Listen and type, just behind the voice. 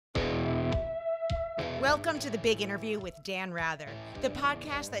Welcome to The Big Interview with Dan Rather, the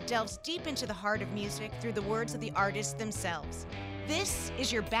podcast that delves deep into the heart of music through the words of the artists themselves. This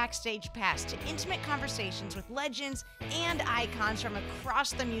is your backstage pass to intimate conversations with legends and icons from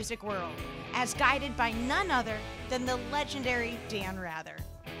across the music world, as guided by none other than the legendary Dan Rather.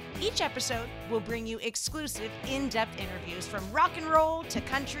 Each episode will bring you exclusive, in-depth interviews from rock and roll to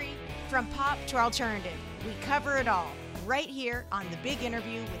country, from pop to alternative. We cover it all right here on The Big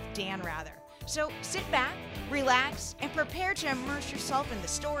Interview with Dan Rather. So sit back, relax, and prepare to immerse yourself in the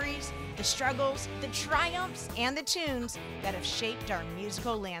stories, the struggles, the triumphs, and the tunes that have shaped our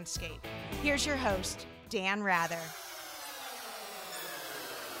musical landscape. Here's your host, Dan Rather.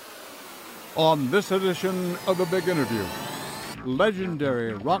 On this edition of The Big Interview,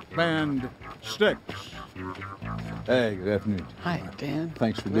 legendary rock band Styx. Hey, good afternoon. Hi, Dan.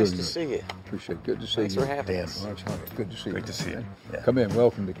 Thanks for doing Nice it. to see you. Appreciate it. Good to see Thanks you. for having Dan. us. Well, that's all right. Good to see you. Great to see you. Yeah. Come in.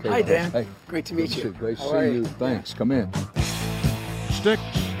 Welcome to KBS. Hi, Dan. Hey, Great to good meet you. Great to How see are you. you? Thanks. Come in. Styx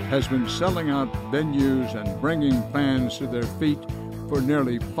has been selling out venues and bringing fans to their feet for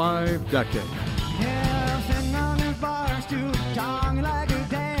nearly 5 decades. Yeah, sitting on his bar stool, tongue like a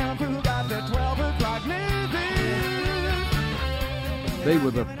damn fool, got the 12 o'clock music. They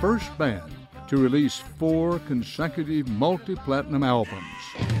were the first band to release 4 consecutive multi-platinum albums.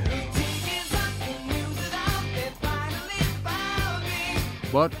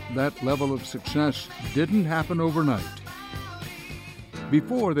 But that level of success didn't happen overnight.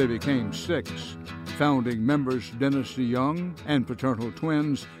 Before they became Styx, founding members Dennis DeYoung and fraternal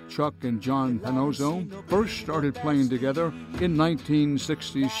twins Chuck and John Panozzo first started playing together in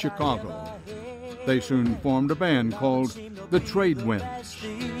 1960s Chicago. They soon formed a band called the Tradewinds.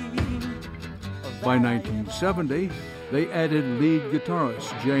 By 1970, they added lead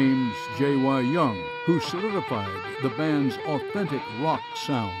guitarist James J.Y. Young, who solidified the band's authentic rock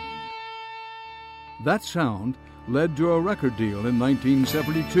sound. That sound led to a record deal in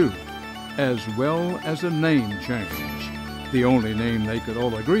 1972, as well as a name change. The only name they could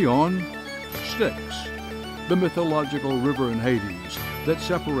all agree on, Styx, the mythological river in Hades that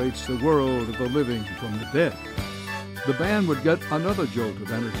separates the world of the living from the dead. The band would get another jolt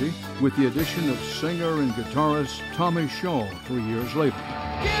of energy with the addition of singer and guitarist Tommy Shaw 3 years later.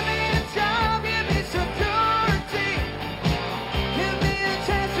 Give me a job, give me security, give me a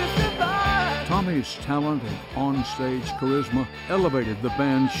chance to survive. Tommy's talent and onstage charisma elevated the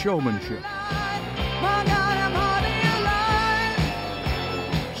band's showmanship. My God, I'm hardly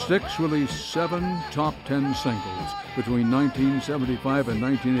alive. Styx released 7 top 10 singles between 1975 and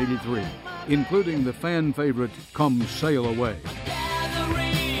 1983, including the fan favorite Come Sail Away.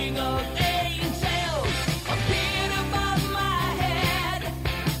 Gathering of angels appeared above my head.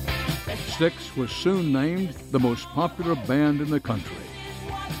 Styx was soon named the most popular band in the country.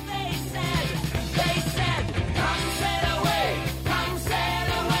 What they said, come sail away, come sail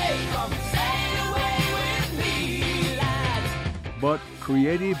away, come sail away with me, lads. But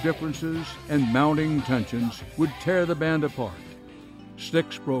creative differences and mounting tensions would tear the band apart.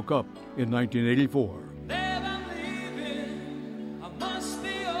 Styx broke up in 1984. There I'm leaving, I must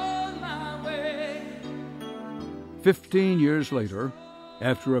be on my way. 15 years later,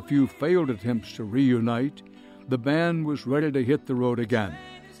 after a few failed attempts to reunite, the band was ready to hit the road again.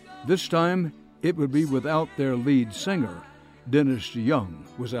 This time, it would be without their lead singer. Dennis DeYoung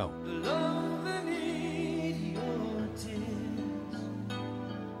was out. Love and need your tears.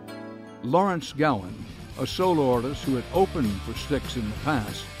 Lawrence Gowan, a solo artist who had opened for Styx in the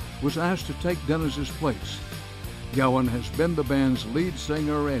past, was asked to take Dennis's place. Gowan has been the band's lead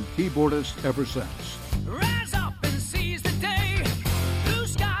singer and keyboardist ever since. Rise up and seize the day. Blue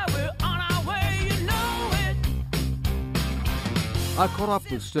sky, we're on our way, you know it. I caught up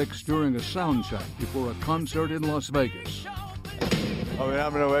with Styx during a sound check before a concert in Las Vegas. I mean,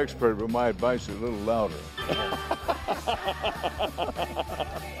 I'm no expert, but my advice is a little louder.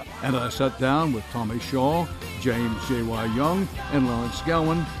 And I sat down with Tommy Shaw, James J.Y. Young, and Lawrence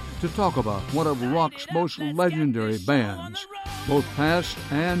Gowan to talk about one of rock's most legendary bands, both past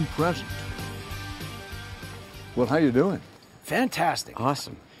and present. Well, how you doing? Fantastic.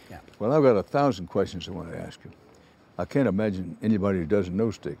 Awesome. Well, I've got 1,000 questions I want to ask you. I can't imagine anybody who doesn't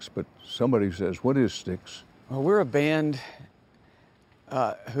know Styx, but somebody says, what is Styx? Well, we're a band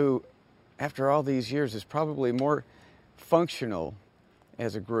who, after all these years, is probably more functional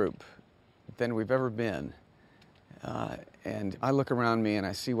as a group than we've ever been. And I look around me and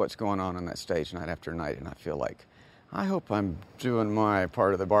I see what's going on that stage night after night, and I feel like, I hope I'm doing my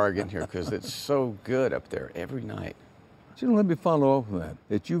part of the bargain here, because it's so good up there every night. Let me follow up on that.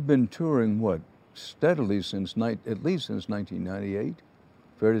 That you've been touring, what, steadily since at least since 1998?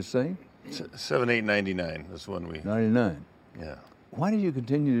 Fair to say? 7, 8, 99 is when we... 99. Yeah. Why did you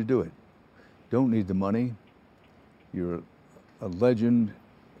continue to do it? Don't need the money. You're a legend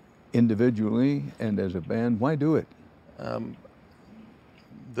individually and as a band. Why do it?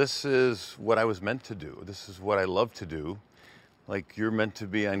 This is what I was meant to do. This is what I love to do. Like, you're meant to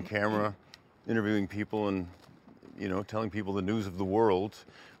be on camera interviewing people and, you know, telling people the news of the world.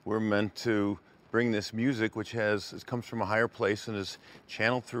 We're meant to bring this music, which comes from a higher place and is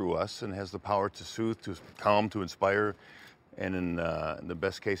channeled through us and has the power to soothe, to calm, to inspire, and in the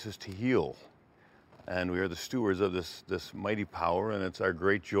best cases, to heal. And we are the stewards of this mighty power, and it's our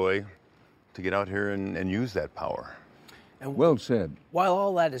great joy to get out here and use that power. And Well said. while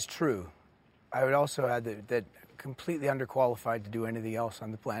all that is true, I would also add that completely underqualified to do anything else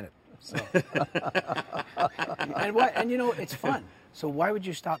on the planet. So, and you know, it's fun. So why would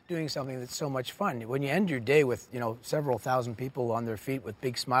you stop doing something that's so much fun? When you end your day with, you know, several thousand people on their feet with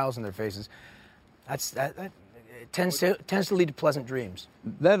big smiles on their faces, that tends to lead to pleasant dreams.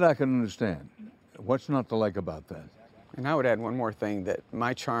 That I can understand. What's not to like about that? And I would add one more thing, that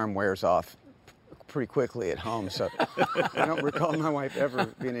my charm wears off pretty quickly at home, so I don't recall my wife ever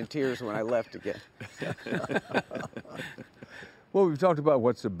being in tears when I left again. Well, we've talked about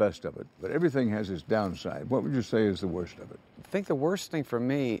what's the best of it, but everything has its downside. What would you say is the worst of it? I think the worst thing for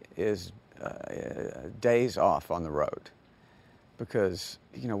me is days off on the road, because,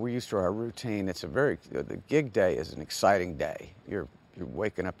 you know, we're used to our routine. It's the gig day is an exciting day. You're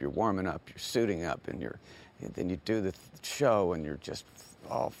waking up, you're warming up, you're suiting up, and then you do the show and you're just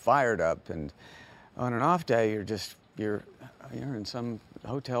all fired up. And on an off day, you're in some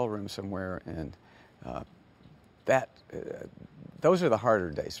hotel room somewhere, and those are the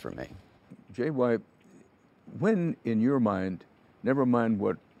harder days for me. Jay White, when in your mind, never mind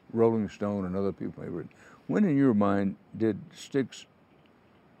what Rolling Stone and other people have written, when in your mind did Styx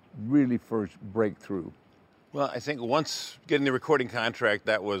really first break through? Well, I think once getting the recording contract,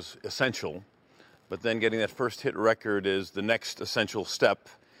 that was essential. But then getting that first hit record is the next essential step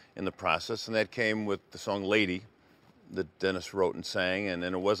in the process. And that came with the song Lady that Dennis wrote and sang. And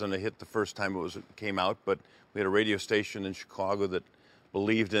it wasn't a hit the first time it came out, but we had a radio station in Chicago that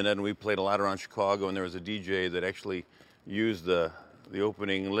believed in it. And we played a lot around Chicago. And there was a DJ that actually used the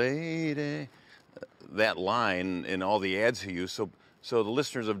opening Lady, that line in all the ads he used. So the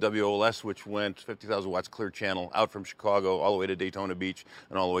listeners of WOLS, which went 50,000 watts clear channel out from Chicago all the way to Daytona Beach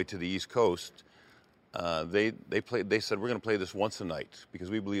and all the way to the East Coast, they said, we're going to play this once a night because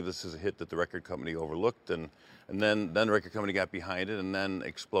we believe this is a hit that the record company overlooked. And then the record company got behind it and then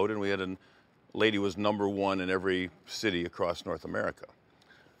exploded. And we had Lady was #1 in every city across North America.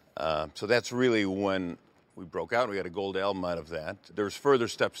 So that's really when we broke out. We got a gold album out of that. There's further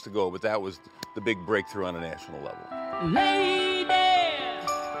steps to go, but that was the big breakthrough on a national level. Lady,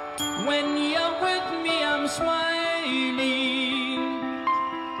 when you're with me, I'm smiling.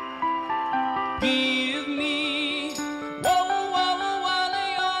 Give me, whoa, whoa, whoa,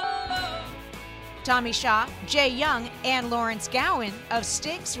 your love. Tommy Shaw, Jay Young, and Lawrence Gowan of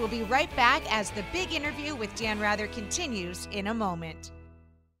Styx will be right back as the big interview with Dan Rather continues in a moment.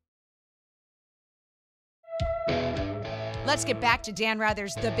 Let's get back to Dan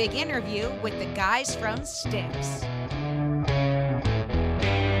Rather's The Big Interview with the guys from Styx.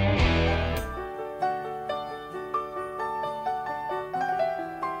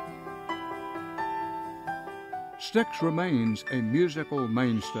 Styx remains a musical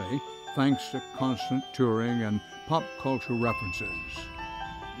mainstay thanks to constant touring and pop culture references.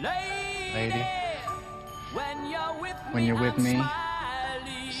 Lady, when you're with me,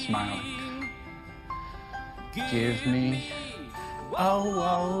 I'm smiling. Give me,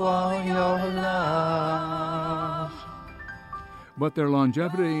 oh, your love. But their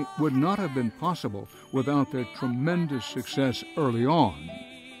longevity would not have been possible without their tremendous success early on.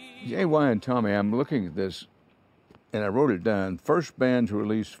 J.Y. and Tommy, I'm looking at this, and I wrote it down. First band to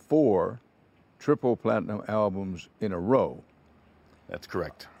release 4 triple platinum albums in a row. That's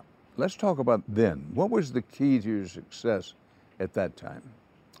correct. Let's talk about then. What was the key to your success at that time?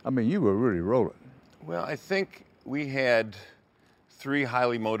 I mean, you were really rolling. Well, I think we had 3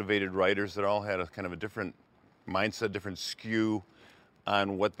 highly motivated writers that all had a kind of a different mindset, different skew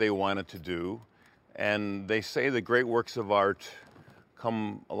on what they wanted to do. And they say the great works of art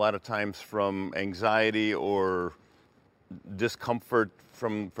come a lot of times from anxiety or discomfort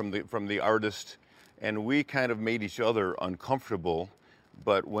from the artist. And we kind of made each other uncomfortable.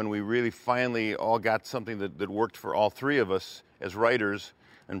 But when we really finally all got something that worked for all 3 of us as writers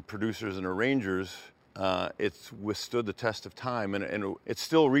and producers and arrangers, it's withstood the test of time, and it's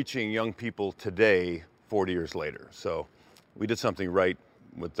still reaching young people today, 40 years later. So we did something right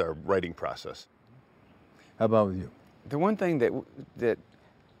with our writing process. How about with you? The one thing that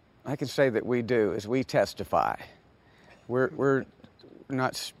I can say that we do is we testify. We're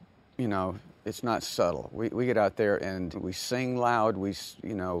not, it's not subtle. We get out there and we sing loud. We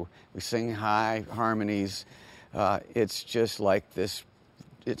sing high harmonies. It's just like this.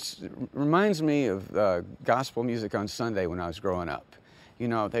 It reminds me of gospel music on Sunday when I was growing up.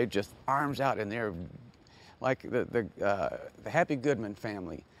 They just arms out and they're like the Happy Goodman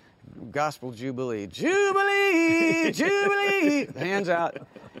family. Gospel Jubilee, Jubilee, Jubilee, hands out.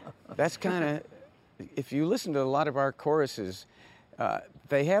 That's kind of, if you listen to a lot of our choruses,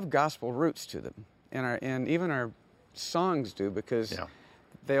 they have gospel roots to them, and even our songs do, because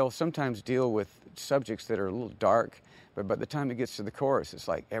they'll sometimes deal with subjects that are a little dark, but by the time it gets to the chorus, it's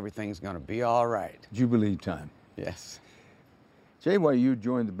like everything's going to be all right. Jubilee time. Yes. Jay, you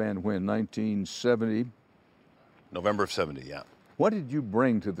joined the band when? 1970? November of 70, yeah. What did you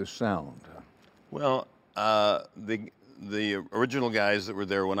bring to the sound? Well, the original guys that were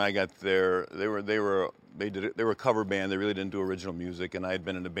there when I got there, they were a cover band. They really didn't do original music, and I had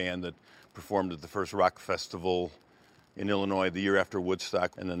been in a band that performed at the first rock festival in Illinois the year after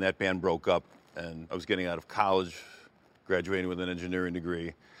Woodstock, and then that band broke up, and I was getting out of college, graduating with an engineering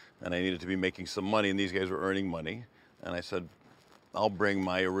degree, and I needed to be making some money, and these guys were earning money, and I said, I'll bring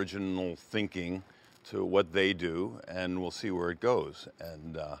my original thinking to what they do, and we'll see where it goes.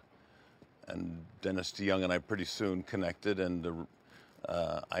 And Dennis DeYoung and I pretty soon connected, and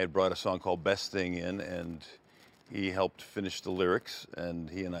I had brought a song called Best Thing in, and he helped finish the lyrics, and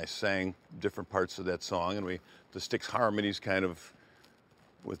he and I sang different parts of that song, and the Styx harmonies kind of,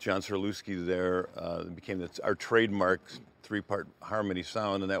 with John Serlewski there, became our trademark 3-part harmony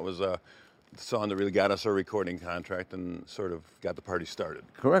sound, and that was the song that really got us our recording contract and sort of got the party started.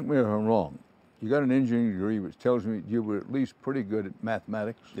 Correct me if I'm wrong. You got an engineering degree, which tells me you were at least pretty good at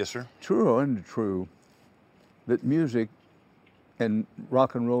mathematics. Yes, sir. True or untrue that music, and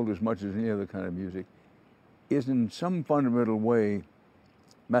rock and roll as much as any other kind of music, is in some fundamental way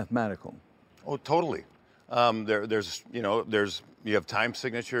mathematical? Oh, totally. You have time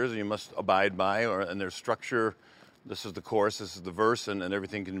signatures and you must abide by, and there's structure. This is the chorus, this is the verse, and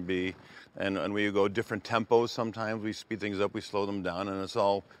everything can be, and we go different tempos sometimes. We speed things up, we slow them down, and it's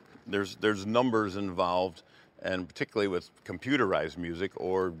all, there's numbers involved, and particularly with computerized music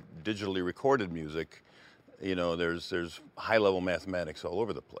or digitally recorded music, there's high-level mathematics all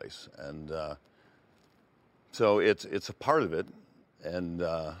over the place, and so it's a part of it, and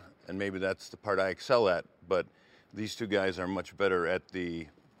maybe that's the part I excel at, but these two guys are much better at the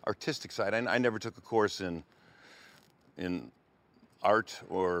artistic side. I never took a course in art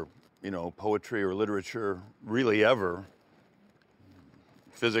or poetry or literature really ever.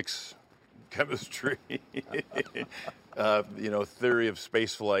 Physics, chemistry, theory of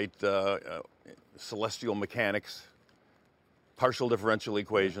spaceflight, celestial mechanics, partial differential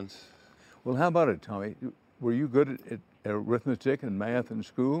equations. Well, how about it, Tommy? Were you good at arithmetic and math in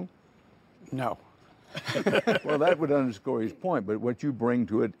school? No. Well, that would underscore his point, but what you bring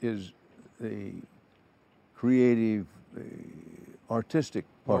to it is the creative, artistic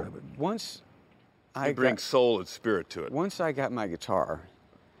part of it. Once I bring soul and spirit to it. Once I got my guitar,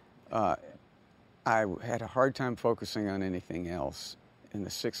 I had a hard time focusing on anything else. In the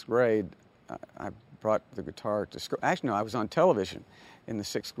 6th grade, I brought the guitar to school. Actually, no, I was on television in the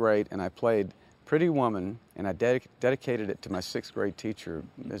 6th grade, and I played Pretty Woman, and I dedicated it to my 6th grade teacher,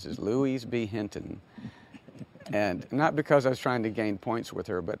 Mrs. Louise B. Hinton. And not because I was trying to gain points with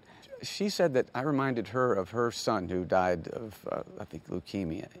her, but she said that I reminded her of her son who died of, I think,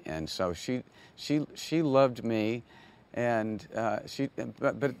 leukemia. And so she loved me, and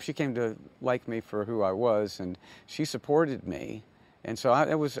but she came to like me for who I was, and she supported me. And so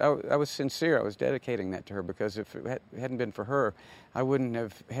I was sincere. I was dedicating that to her, because if it hadn't been for her, I wouldn't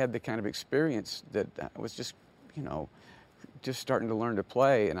have had the kind of experience that I was just starting to learn to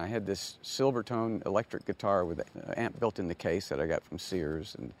play. And I had this Silvertone electric guitar with an amp built in the case that I got from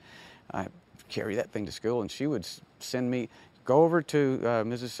Sears, and I carry that thing to school, and she would send me, go over to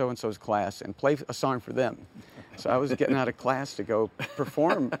Mrs. So-and-so's class and play a song for them. So I was getting out of class to go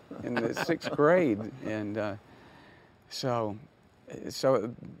perform in the 6th grade. And so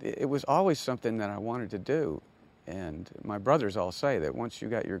it was always something that I wanted to do. And my brothers all say that once you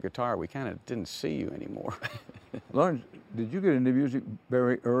got your guitar, we kind of didn't see you anymore. Lawrence, did you get into music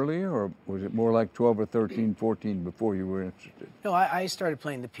very early, or was it more like 12 or 13, 14 before you were interested? No, I started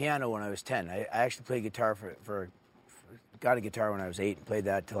playing the piano when I was 10. I actually played guitar got a guitar when I was 8 and played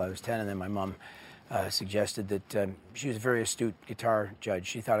that till I was 10, and then my mom suggested that she was a very astute guitar judge.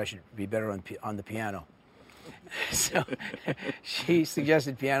 She thought I should be better on the piano. So she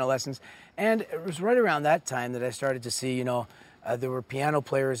suggested piano lessons. And it was right around that time that I started to see, there were piano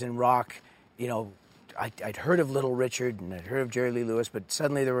players in rock. I'd heard of Little Richard and I'd heard of Jerry Lee Lewis, but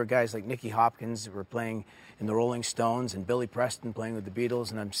suddenly there were guys like Nicky Hopkins who were playing in the Rolling Stones and Billy Preston playing with the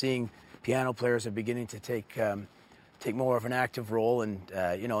Beatles. And I'm seeing piano players are beginning to take more of an active role. And,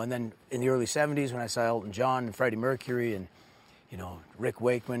 and then in the early 70s when I saw Elton John and Freddie Mercury and, Rick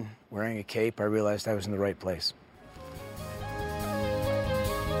Wakeman wearing a cape, I realized I was in the right place.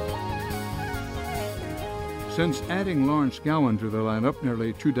 Since adding Lawrence Gowan to the lineup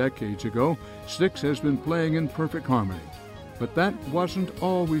nearly 2 decades ago, Styx has been playing in perfect harmony. But that wasn't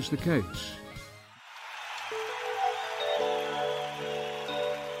always the case.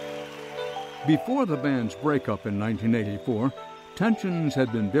 Before the band's breakup in 1984, tensions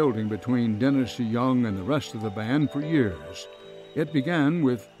had been building between Dennis DeYoung and the rest of the band for years. It began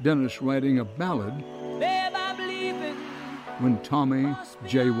with Dennis writing a ballad Babe, I'm leaving. when Tommy,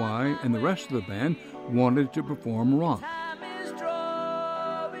 JY, and the rest of the band wanted to perform rock. Time is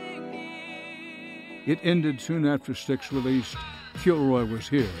drawing near. It ended soon after Styx released Kilroy Was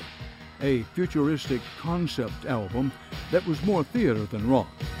Here, a futuristic concept album that was more theater than rock.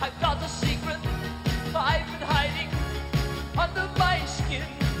 I've got a secret I've been hiding under my skin.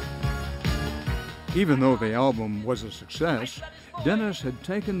 Even though the album was a success, Dennis had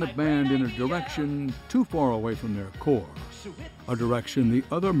taken the band in a direction too far away from their core, a direction the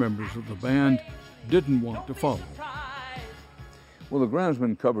other members of the band didn't want to follow. Well, the ground's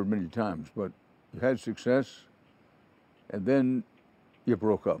been covered many times, but you had success, and then you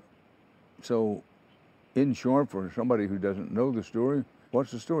broke up. So, in short, for somebody who doesn't know the story,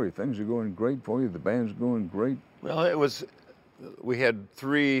 what's the story? Things are going great for you, the band's going great. Well, we had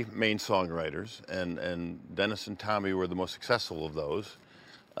 3 main songwriters, and Dennis and Tommy were the most successful of those.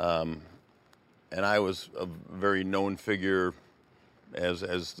 And I was a very known figure as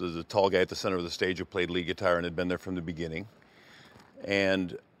the tall guy at the center of the stage who played lead guitar and had been there from the beginning.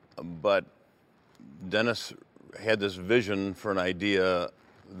 But Dennis had this vision for an idea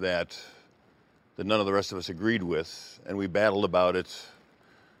that none of the rest of us agreed with, and we battled about it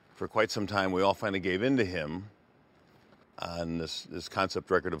for quite some time. We all finally gave in to him on this concept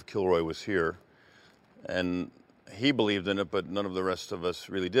record of Kilroy Was Here. And he believed in it, but none of the rest of us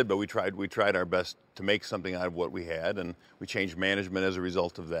really did. But we tried our best to make something out of what we had, and we changed management as a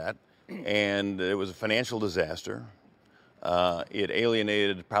result of that. And it was a financial disaster. It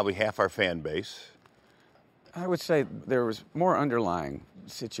alienated probably half our fan base. I would say there was more underlying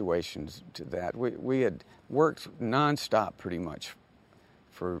situations to that. We had worked nonstop pretty much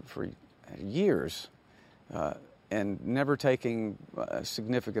for years and never taking a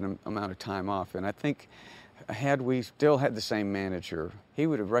significant amount of time off. And I think had we still had the same manager, he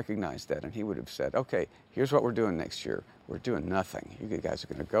would have recognized that and he would have said, okay, here's what we're doing next year. We're doing nothing. You guys are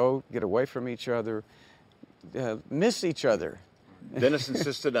going to go get away from each other, miss each other. Dennis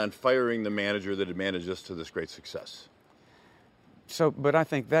insisted on firing the manager that had managed us to this great success. So, but I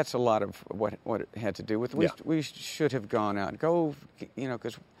think that's a lot of what it had to do with. We should have gone out and go,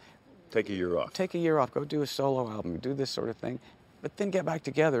 because take a year off. Take a year off. Go do a solo album. Do this sort of thing, but then get back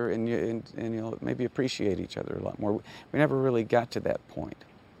together and you'll maybe appreciate each other a lot more. We never really got to that point.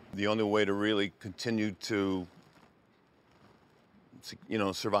 The only way to really continue to,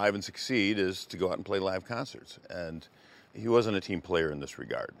 survive and succeed is to go out and play live concerts. And he wasn't a team player in this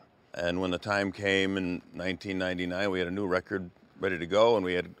regard. And when the time came in 1999, we had a new record ready to go, and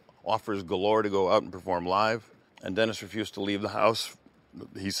we had offers galore to go out and perform live. And Dennis refused to leave the house,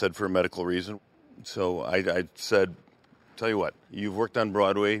 he said, for a medical reason. So I said, tell you what, you've worked on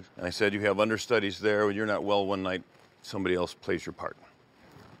Broadway, and I said, you have understudies there. When you're not well one night, somebody else plays your part.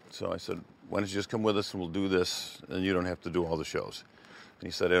 So I said, why don't you just come with us and we'll do this, and you don't have to do all the shows. And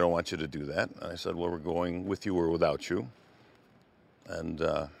he said, I don't want you to do that. And I said, well, we're going with you or without you. And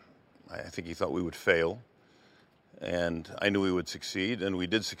I think he thought we would fail. And I knew we would succeed, and we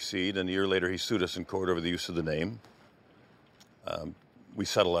did succeed. And a year later, he sued us in court over the use of the name. We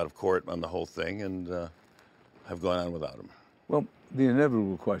settled out of court on the whole thing, and have gone on without him. Well, the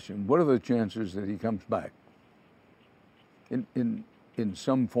inevitable question, what are the chances that he comes back in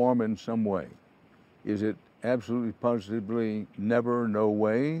some form, in some way? Is it absolutely, positively never, no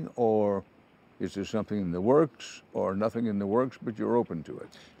way, or is there something in the works, or nothing in the works, but you're open to it?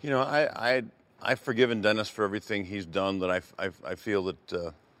 I've forgiven Dennis for everything he's done that I feel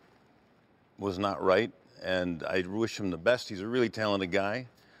that was not right, and I wish him the best. He's a really talented guy,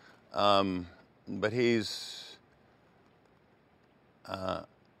 but I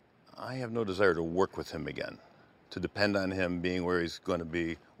have no desire to work with him again, to depend on him being where he's going to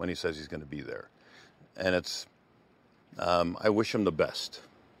be when he says he's going to be there. And I wish him the best.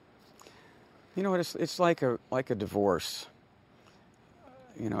 You know what? It's like a divorce.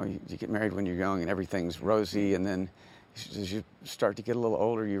 You know, you get married when you're young and everything's rosy, and then as you start to get a little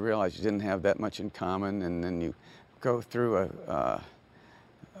older, you realize you didn't have that much in common, and then you go through a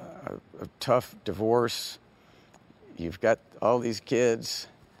tough divorce. You've got all these kids,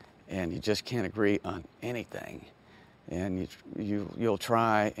 and you just can't agree on anything, and you'll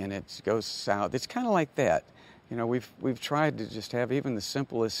try, and it goes south. It's kind of like that. You know, we've tried to just have even the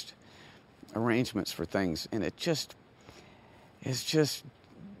simplest arrangements for things, and it's just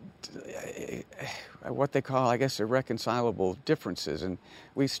what they call, I guess, irreconcilable differences. And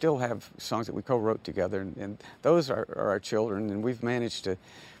we still have songs that we co-wrote together, and those are our children, and we've managed to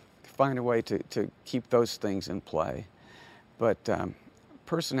find a way to keep those things in play. But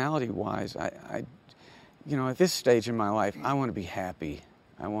personality-wise, I you know, at this stage in my life, I want to be happy.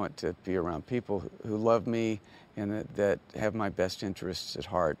 I want to be around people who love me and that have my best interests at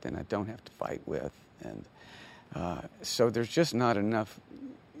heart and I don't have to fight with. And so there's just not enough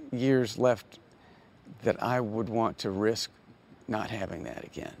years left that I would want to risk not having that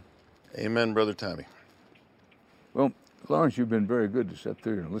again. Amen, Brother Tommy. Well, Lawrence, you've been very good to sit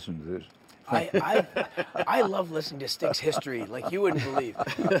there and listen to this. I love listening to Styx history like you wouldn't believe.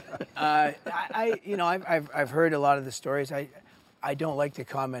 I've heard a lot of the stories. I don't like to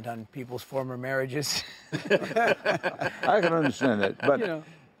comment on people's former marriages. I can understand that, but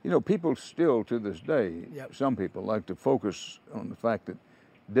you know, people still to this day, Yep. some people like to focus on the fact that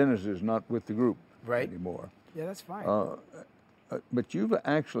Dennis is not with the group anymore. Yeah, that's fine. But you've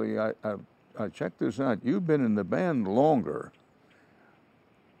actually, I checked this out. You've been in the band longer.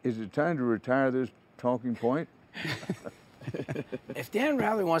 Is it time to retire this talking point? If Dan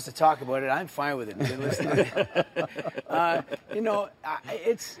Rather wants to talk about it, I'm fine with it.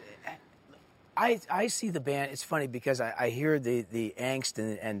 I see the band. It's funny because I hear the angst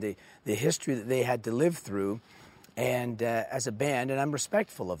and the history that they had to live through, and as a band, and I'm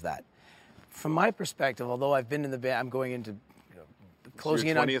respectful of that. From my perspective, although I've been in the band, I'm going into closing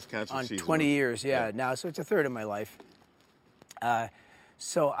in on 20 years. Yeah, now, so it's a third of my life.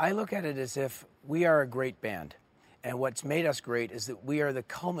 So I look at it as if we are a great band. And what's made us great is that we are the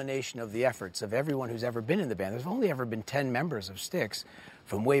culmination of the efforts of everyone who's ever been in the band. There's only ever been 10 members of Styx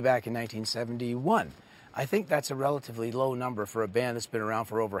from way back in 1971. I think that's a relatively low number for a band that's been around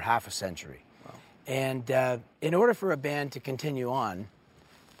for over half a century. Wow. And in order for a band to continue on,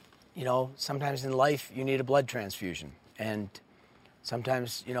 you know, sometimes in life you need a blood transfusion. And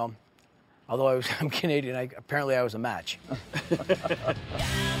sometimes, you know, although I'm Canadian, apparently I was a match.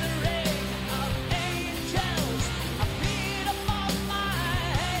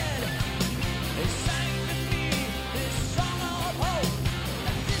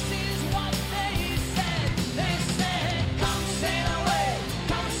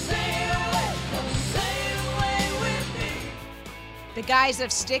 The guys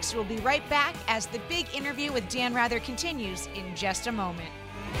of Styx will be right back as the big interview with Dan Rather continues in just a moment.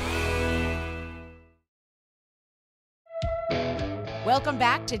 Welcome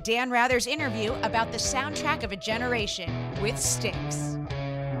back to Dan Rather's interview about the soundtrack of a generation with Styx.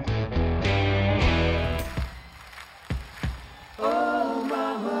 Oh,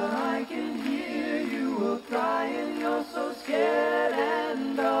 mama, I can hear you crying. You're so scared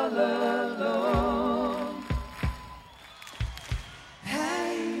and all alone.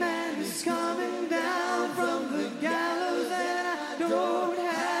 Hangman is coming down from the gallows, and I don't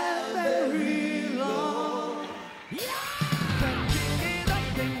have very long.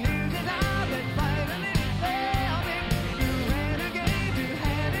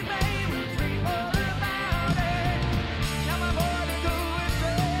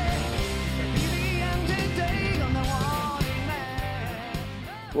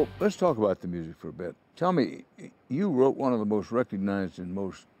 Well, let's talk about the music for a bit. Tell me, you wrote one of the most recognized and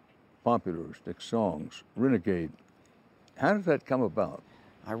most popular Styx songs, Renegade. How did that come about?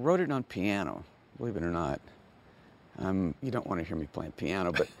 I wrote it on piano, believe it or not. You don't want to hear me playing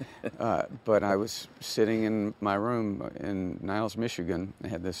piano, but I was sitting in my room in Niles, Michigan. I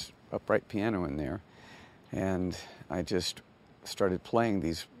had this upright piano in there, and I just started playing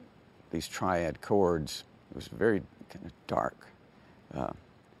these triad chords. It was very kind of dark.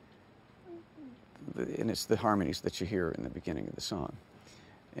 And it's the harmonies that you hear in the beginning of the song.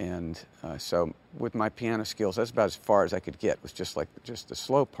 And so with my piano skills, that's about as far as I could get, was just the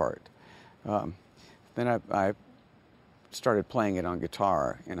slow part. Then I started playing it on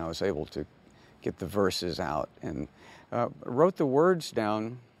guitar, and I was able to get the verses out and wrote the words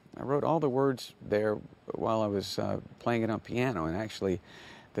down. I wrote all the words there while I was playing it on piano, and actually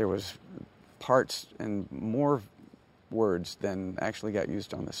there was parts and more words than actually got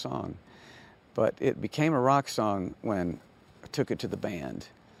used on the song. But it became a rock song when I took it to the band,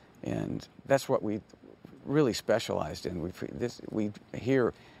 and that's what we really specialized in. We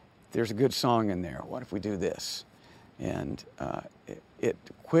hear there's a good song in there. What if we do this? And it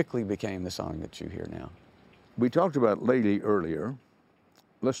quickly became the song that you hear now. We talked about Lady earlier.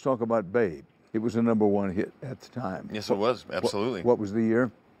 Let's talk about Babe. It was a number one hit at the time. Yes, it was, absolutely. What was the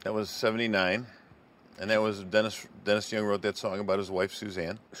year? That was 79, and that was Dennis Young wrote that song about his wife,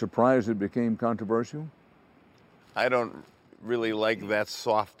 Suzanne. Surprised it became controversial? I don't really like that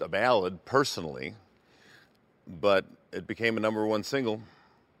soft a ballad, personally, but it became a number one single,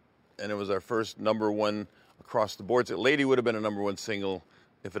 and it was our first number one across the boards. Lady would have been a number one single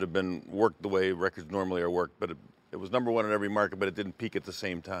if it had been worked the way records normally are worked, but it was number one in every market, but it didn't peak at the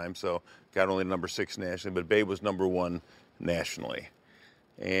same time, so got only number 6 nationally, but Babe was number one nationally.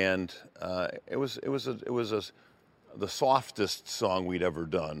 And it was the softest song we'd ever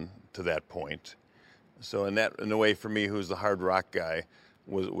done to that point. So in a way, for me, who's the hard rock guy,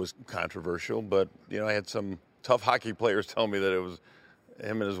 was controversial. But I had some tough hockey players tell me that it was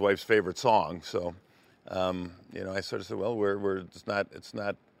him and his wife's favorite song. So I sort of said, well, it's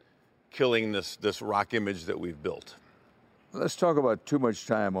not killing this rock image that we've built. Let's talk about Too Much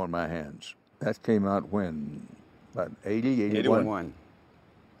Time on My Hands. That came out when? About 80, 81? 81.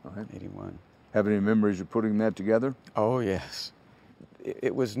 All right. 81. Have any memories of putting that together? Oh, yes.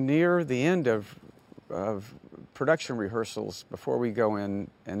 It was near the end of production rehearsals before we go in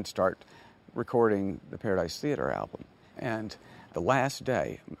and start recording the Paradise Theater album. And the last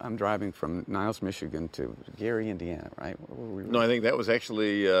day, I'm driving from Niles, Michigan to Gary, Indiana, right? Where were we? No, I think that was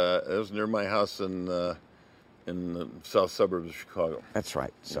actually it was near my house in the south suburbs of Chicago. That's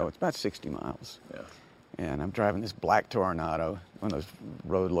right. So it's about 60 miles. Yeah. And I'm driving this black Tornado, one of those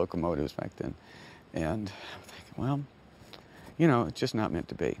road locomotives back then. And I'm thinking, well, it's just not meant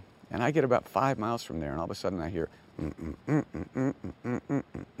to be. And I get about 5 miles from there, and all of a sudden I hear, and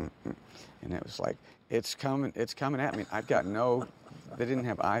it was like, it's coming at me. I've got they didn't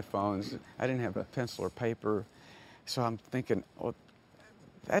have iPhones. I didn't have a pencil or paper. So I'm thinking, well,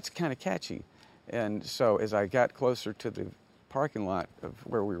 that's kind of catchy. And so as I got closer to the parking lot of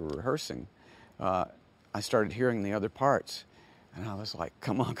where we were rehearsing, I started hearing the other parts. And I was like,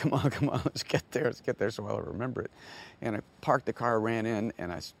 come on, let's get there so I'll remember it. And I parked the car, ran in,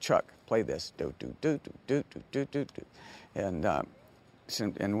 and I said, Chuck, play this. Do, do, do, do, do, do, do, do. And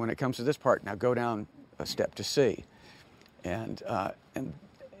when it comes to this part, now go down a step to C. And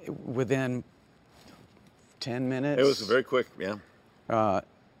within 10 minutes... It was very quick, yeah.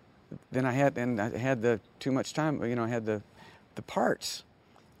 Then I had the Too Much Time, I had the parts.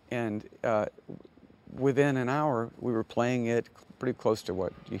 And within an hour, we were playing it pretty close to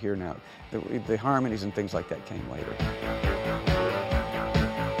what you hear now. The harmonies and things like that came later.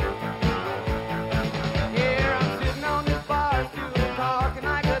 Here I'm sitting on this bar stool talking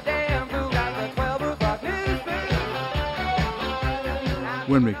like a damn fool at the 12 o'clock newspaper.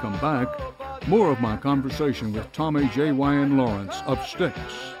 When we come back, more of my conversation with Tommy J. Wyan Lawrence of Styx.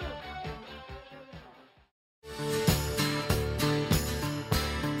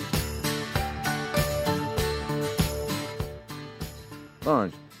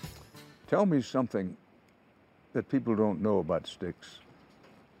 Lawrence, tell me something that people don't know about Styx.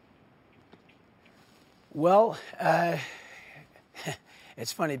 Well,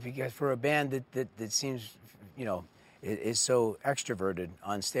 it's funny because for a band that seems, is so extroverted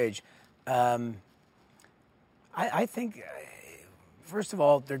on stage, I think, first of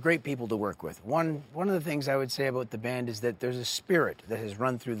all, they're great people to work with. One of the things I would say about the band is that there's a spirit that has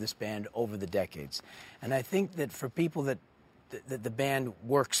run through this band over the decades. And I think that for people that the band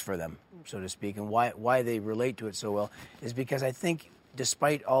works for them, so to speak, and why they relate to it so well is because I think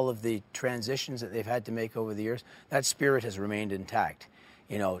despite all of the transitions that they've had to make over the years, that spirit has remained intact.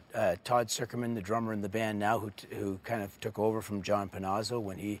 Todd Sucherman, the drummer in the band now, who kind of took over from John Panazzo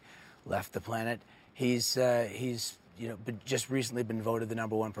when he left the planet, he's just recently been voted the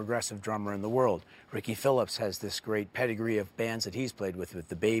 #1 progressive drummer in the world. Ricky Phillips has this great pedigree of bands that he's played with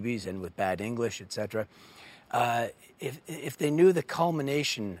the Babies and with Bad English, etc. If they knew the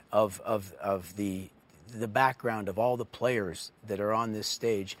culmination of the background of all the players that are on this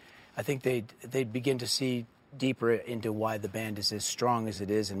stage, I think they'd begin to see deeper into why the band is as strong as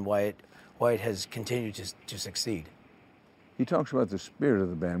it is and why it has continued to succeed. He talks about the spirit of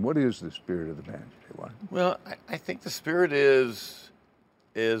the band. What is the spirit of the band? Well, I think the spirit is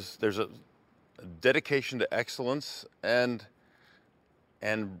there's a dedication to excellence and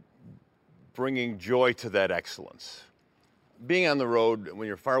bringing joy to that excellence. being on the road when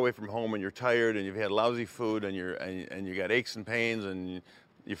you're far away from home and you're tired and you've had lousy food and you got aches and pains and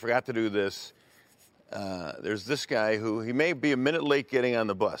you forgot to do this. There's this guy who he may be a minute late getting on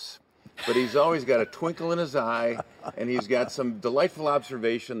the bus, but he's always got a twinkle in his eye and he's got some delightful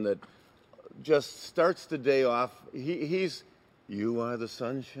observation that just starts the day off. He's "You are the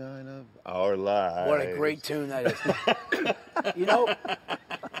sunshine of our lives." What a great tune that is. You know,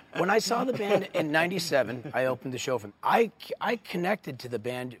 when I saw the band in '97, I opened the show for them. I connected to the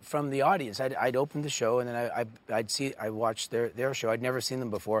band from the audience. I'd opened the show and then I watched their show. I'd never seen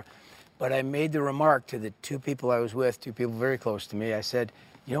them before, but I made the remark to the two people I was with, two people very close to me. I said,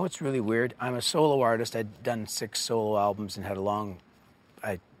 "You know what's really weird? I'm a solo artist. I'd done 6 solo albums and had a long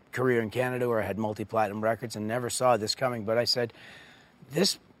career in Canada where I had multi-platinum records and never saw this coming. But I said,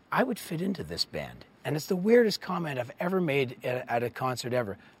 I would fit into this band." And it's the weirdest comment I've ever made at a concert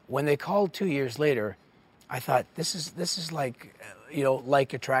ever. When they called 2 years later, I thought, this is like,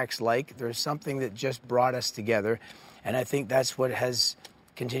 like attracts like. There's something that just brought us together. And I think that's what has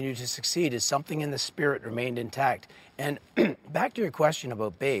continued to succeed, is something in the spirit remained intact. And back to your question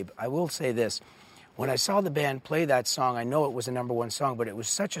about Babe, I will say this. When I saw the band play that song, I know it was a #1 song, but it was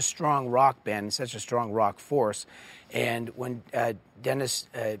such a strong rock band and such a strong rock force. And when Dennis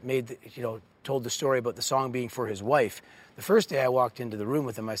told the story about the song being for his wife, the first day I walked into the room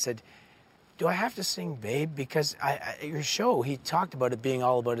with him, I said, "Do I have to sing Babe? Because at your show, he talked about it being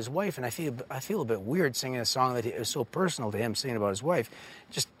all about his wife, and I feel a bit weird singing a song that is so personal to him, singing about his wife,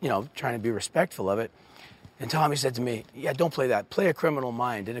 just, trying to be respectful of it." And Tommy said to me, "Yeah, don't play that. Play A Criminal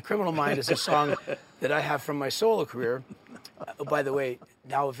Mind." And A Criminal Mind is a song that I have from my solo career. By the way,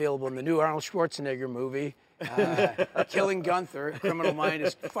 now available in the new Arnold Schwarzenegger movie, Killing Gunther. A Criminal Mind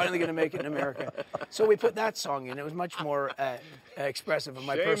is finally going to make it in America. So we put that song in. It was much more expressive of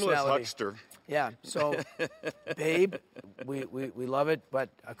my personality. Shameless huckster. Yeah, so Babe, we love it, but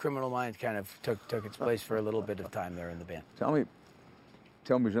A Criminal Mind kind of took its place for a little bit of time there in the band.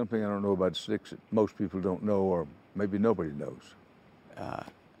 Tell me something I don't know about Styx that most people don't know, or maybe nobody knows.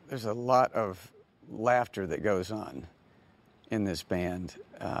 There's a lot of laughter that goes on in this band,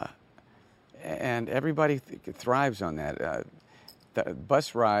 and everybody thrives on that. The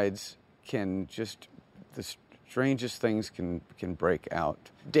bus rides can just, the strangest things can break out.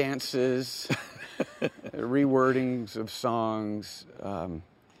 Dances, rewordings of songs.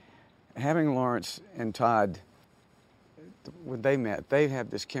 Having Lawrence and Todd, when they met, they had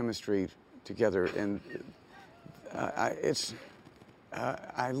this chemistry together, and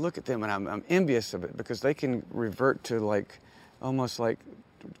I look at them and I'm envious of it, because they can revert to almost like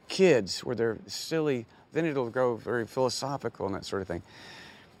kids, where they're silly. Then it'll go very philosophical and that sort of thing.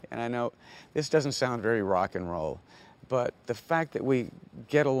 And I know this doesn't sound very rock and roll, but the fact that we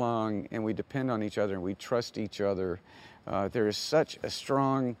get along and we depend on each other and we trust each other, there is such a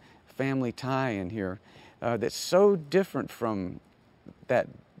strong family tie in here. That's so different from that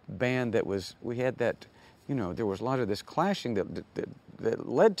band we had that, there was a lot of this clashing that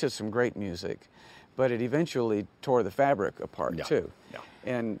led to some great music, but it eventually tore the fabric apart too. Yeah.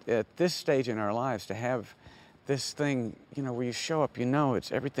 And at this stage in our lives, to have this thing, where you show up,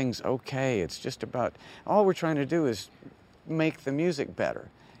 everything's okay. It's just about, all we're trying to do is make the music better.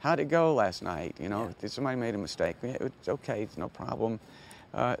 How'd it go last night? If somebody made a mistake, it's okay, it's no problem.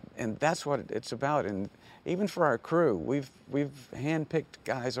 And that's what it's about. And even for our crew, we've handpicked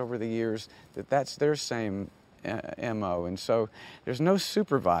guys over the years that's their same MO. And so there's no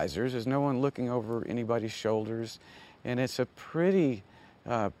supervisors, there's no one looking over anybody's shoulders, and it's a pretty,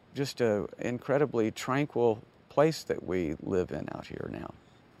 just a incredibly tranquil place that we live in out here now.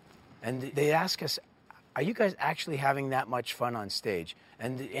 And they ask us, are you guys actually having that much fun on stage?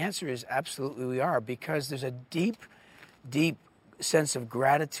 And the answer is absolutely we are, because there's a deep, deep sense of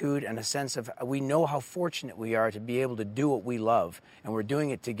gratitude and a sense of, we know how fortunate we are to be able to do what we love, and we're doing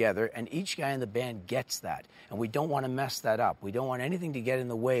it together, and each guy in the band gets that, and we don't want to mess that up. We don't want anything to get in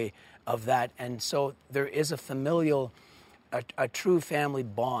the way of that. And so there is a familial, a true family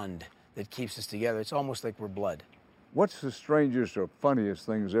bond that keeps us together. It's almost like we're blood. What's the strangest or funniest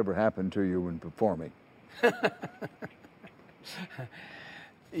thing that's ever happened to you when performing?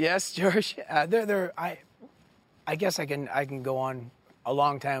 Yes, George. I guess I can go on a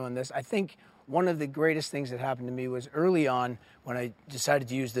long time on this. I think one of the greatest things that happened to me was early on when I decided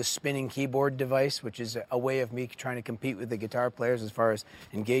to use this spinning keyboard device, which is a way of me trying to compete with the guitar players as far as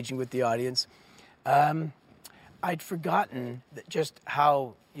engaging with the audience. I'd forgotten just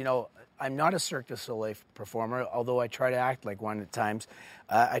how, I'm not a Cirque du Soleil performer, although I try to act like one at times.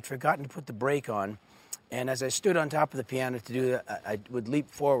 I'd forgotten to put the brake on. And as I stood on top of the piano to do that, I would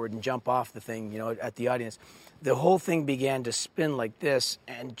leap forward and jump off the thing, at the audience. The whole thing began to spin like this,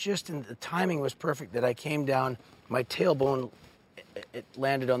 and the timing was perfect that I came down, my tailbone, it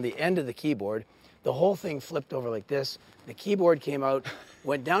landed on the end of the keyboard. The whole thing flipped over like this. The keyboard came out,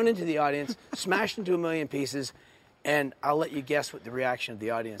 went down into the audience, smashed into a million pieces, and I'll let you guess what the reaction of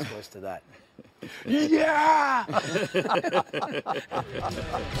the audience was to that. Yeah!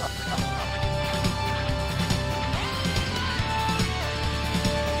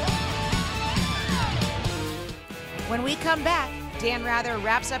 When we come back, Dan Rather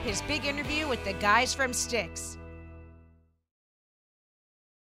wraps up his big interview with the guys from Styx.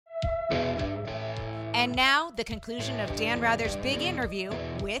 And now, the conclusion of Dan Rather's big interview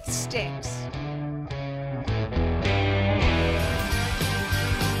with Styx.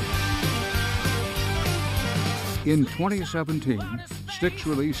 In 2017, Styx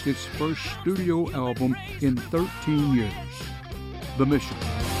released its first studio album in 13 years, The Mission.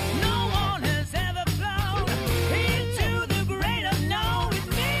 No one has ever flown into the great unknown with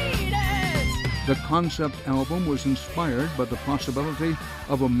me. The concept album was inspired by the possibility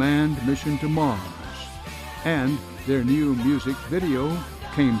of a manned mission to Mars, and their new music video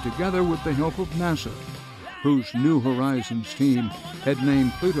came together with the help of NASA, whose New Horizons team had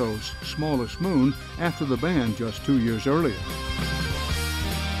named Pluto's smallest moon after the band just 2 years earlier.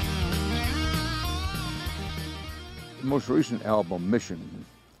 The most recent album, Mission,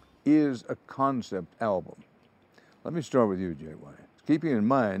 is a concept album. Let me start with you, J.Y. Keeping in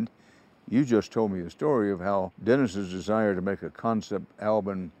mind, you just told me a story of how Dennis's desire to make a concept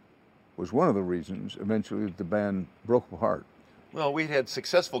album was one of the reasons eventually that the band broke apart. Well, we'd had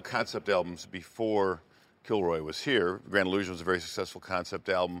successful concept albums before Kilroy was here. Grand Illusion was a very successful concept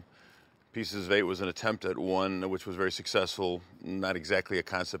album. Pieces of Eight was an attempt at one, which was very successful, not exactly a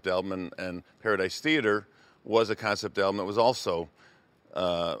concept album. And Paradise Theater was a concept album that was also,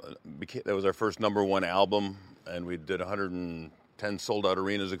 that was our first #1 album, and we did 110 sold-out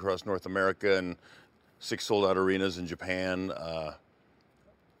arenas across North America and 6 sold-out arenas in Japan.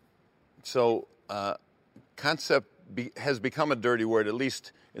 So concept has become a dirty word, at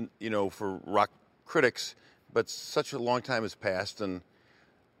least for rock critics, but such a long time has passed, and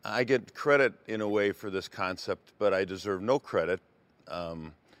I get credit in a way for this concept, but I deserve no credit,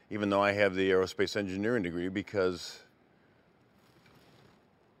 even though I have the aerospace engineering degree, because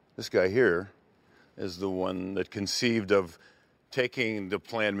this guy here is the one that conceived of taking the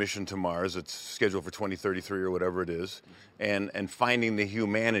planned mission to Mars. It's scheduled for 2033 or whatever it is, and finding the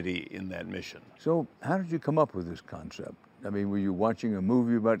humanity in that mission. So how did you come up with this concept? I mean, were you watching a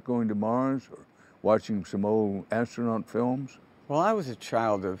movie about going to Mars or watching some old astronaut films? Well, I was a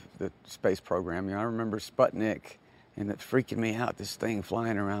child of the space program. I remember Sputnik, and it freaking me out, this thing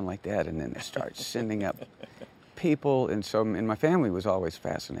flying around like that, and then it starts sending up people, and my family was always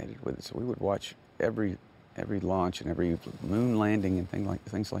fascinated with it, so we would watch every launch and every moon landing and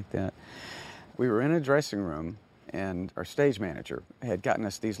things like that. We were in a dressing room, and our stage manager had gotten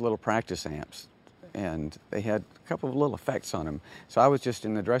us these little practice amps, and they had a couple of little effects on them. So I was just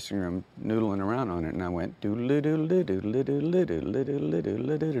in the dressing room noodling around on it, and I went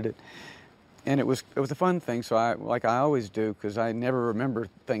doodle-doodle-doodle-doodle-doodle-doodle-doodle-doodle. And it was a fun thing. So I always do, because I never remember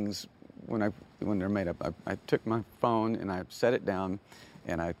things when they're made up. I took my phone and I set it down,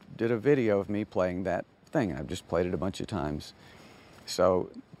 and I did a video of me playing that thing. I've just played it a bunch of times. So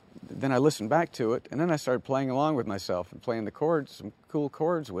then I listened back to it, and then I started playing along with myself and playing the chords, some cool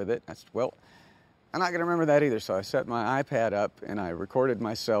chords with it. I said, well, I'm not going to remember that either. So I set my iPad up, and I recorded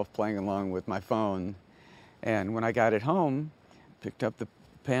myself playing along with my phone. And when I got it home, picked up the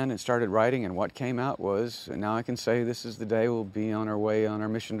pen and started writing, and what came out was, and now I can say this is the day we'll be on our way on our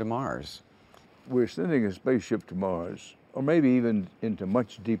mission to Mars. We're sending a spaceship to Mars, or maybe even into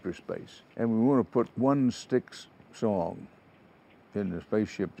much deeper space, and we want to put one Styx song in the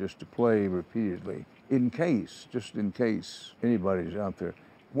spaceship just to play repeatedly, just in case anybody's out there.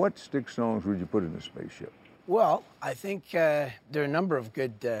 What Styx songs would you put in the spaceship? Well, I think there are a number of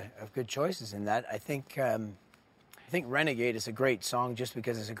good choices in that. I think Renegade is a great song just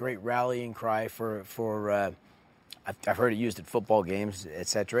because it's a great rallying cry for I've heard it used at football games,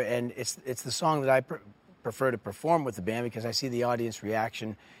 etc. And it's the song that I prefer to perform with the band because I see the audience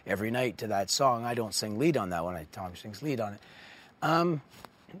reaction every night to that song. I don't sing lead on that one. Tom sings lead on it.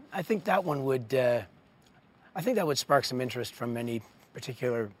 I think that one would. I think that would spark some interest from any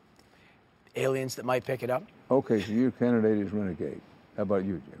particular aliens that might pick it up. Okay, so your candidate is Renegade. How about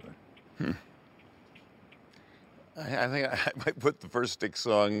you, Jalen? I think I might put the first Styx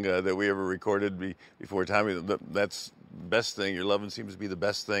song that we ever recorded before Tommy. That's best thing. Your loving seems to be the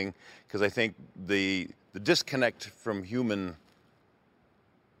best thing, because I think the disconnect from human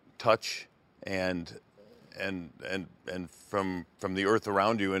touch and from the earth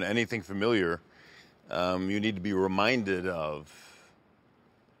around you and anything familiar, you need to be reminded of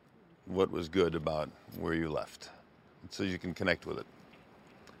what was good about where you left, so you can connect with it.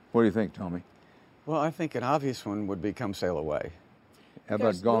 What do you think, Tommy? Well, I think an obvious one would be Come Sail Away. How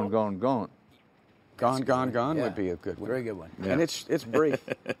about Gone, Gone, Gone? Gone, Gone, Gone Yeah. would be a good one. Very good one. And it's brief.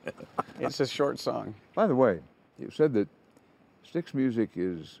 It's a short song. By the way, you said that Styx music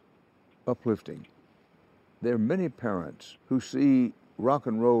is uplifting. There are many parents who see rock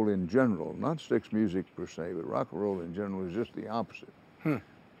and roll in general, not Styx music per se, but rock and roll in general is just the opposite.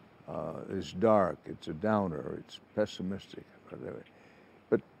 It's dark, it's a downer, it's pessimistic, whatever.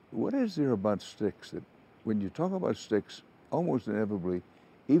 But what is there about Styx that when you talk about Styx, almost inevitably,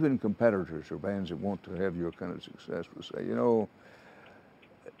 even competitors or bands that want to have your kind of success will say, you know,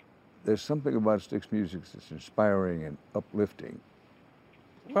 there's something about Styx music that's inspiring and uplifting.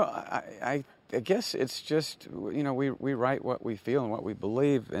 Well, I guess it's just, you know, we write what we feel and what we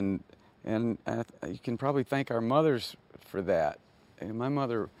believe, and you can probably thank our mothers for that. And my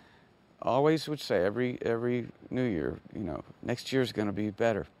mother always would say every New Year, you know, next year's going to be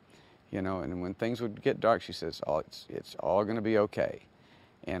better, you know. And when things would get dark, she says, "Oh, it's all going to be okay."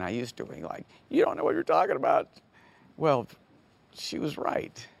 And I used to be like, "You don't know what you're talking about." Well, she was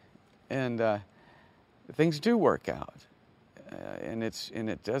right, and things do work out, and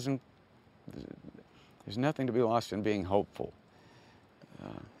it doesn't. There's nothing to be lost in being hopeful.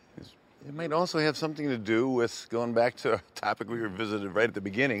 It might also have something to do with, going back to a topic we revisited right at the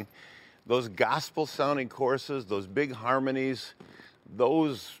beginning, those gospel-sounding choruses, those big harmonies,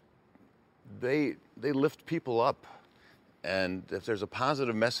 they lift people up. And if there's a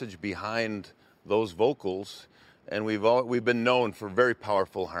positive message behind those vocals, and we've been known for very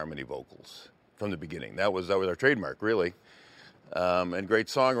powerful harmony vocals from the beginning. That was our trademark, really, and great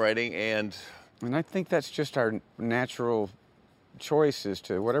songwriting. And I think that's just our natural choice as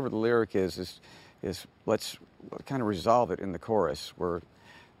to whatever the lyric is let's kind of resolve it in the chorus. Where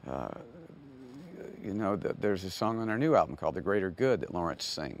you know, there's a song on our new album called "The Greater Good" that Lawrence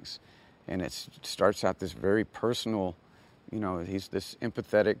sings, and it starts out this very personal. You know, he's this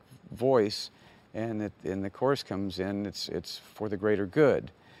empathetic voice, and the chorus comes in. It's for the greater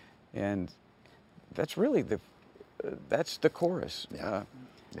good, and that's really that's the chorus. Yeah.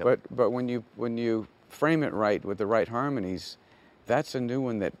 Yep. But when you frame it right with the right harmonies, that's a new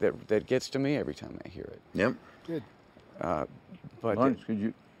one that gets to me every time I hear it. Yep. Good. But Lawrence,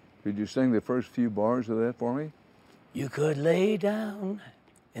 could you sing the first few bars of that for me? You could lay down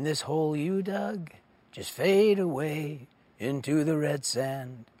in this hole you dug, just fade away into the red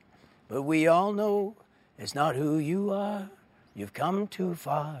sand. But we all know it's not who you are. You've come too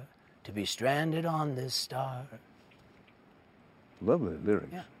far to be stranded on this star. Lovely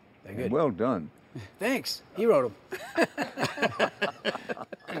lyrics. Yeah, they're And good. well done. Thanks. He wrote them.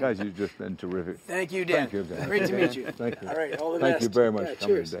 Guys, you've just been terrific. Thank you, Dan. Thank you, Dan. Great to meet you. Thank you. All right, all the Thank best. you very much Yeah, for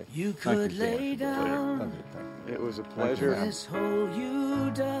coming cheers. today. You Thank could you so lay much. down Thank you. it was a Thank pleasure. you. this hole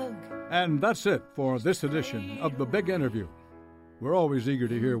you dug. And that's it for this edition of The Big Interview. We're always eager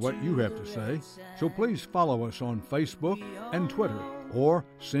to hear what you have to say, so please follow us on Facebook and Twitter, or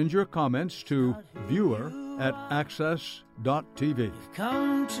send your comments to viewer@access.tv.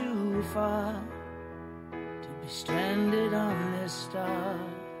 Come too far to be stranded on this star.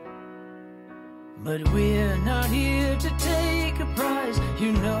 But we're not here to take a prize,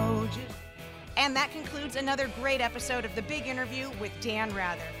 you know. And that concludes another great episode of The Big Interview with Dan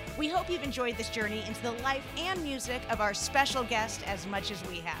Rather. We hope you've enjoyed this journey into the life and music of our special guest as much as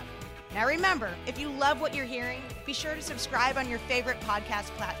we have. Now remember, if you love what you're hearing, be sure to subscribe on your favorite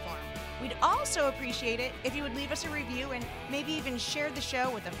podcast platform. We'd also appreciate it if you would leave us a review and maybe even share the show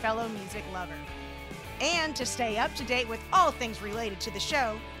with a fellow music lover. And to stay up to date with all things related to the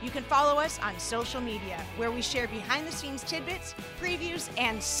show, you can follow us on social media, where we share behind-the-scenes tidbits, previews,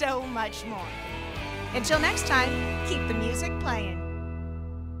 and so much more. Until next time, keep the music playing.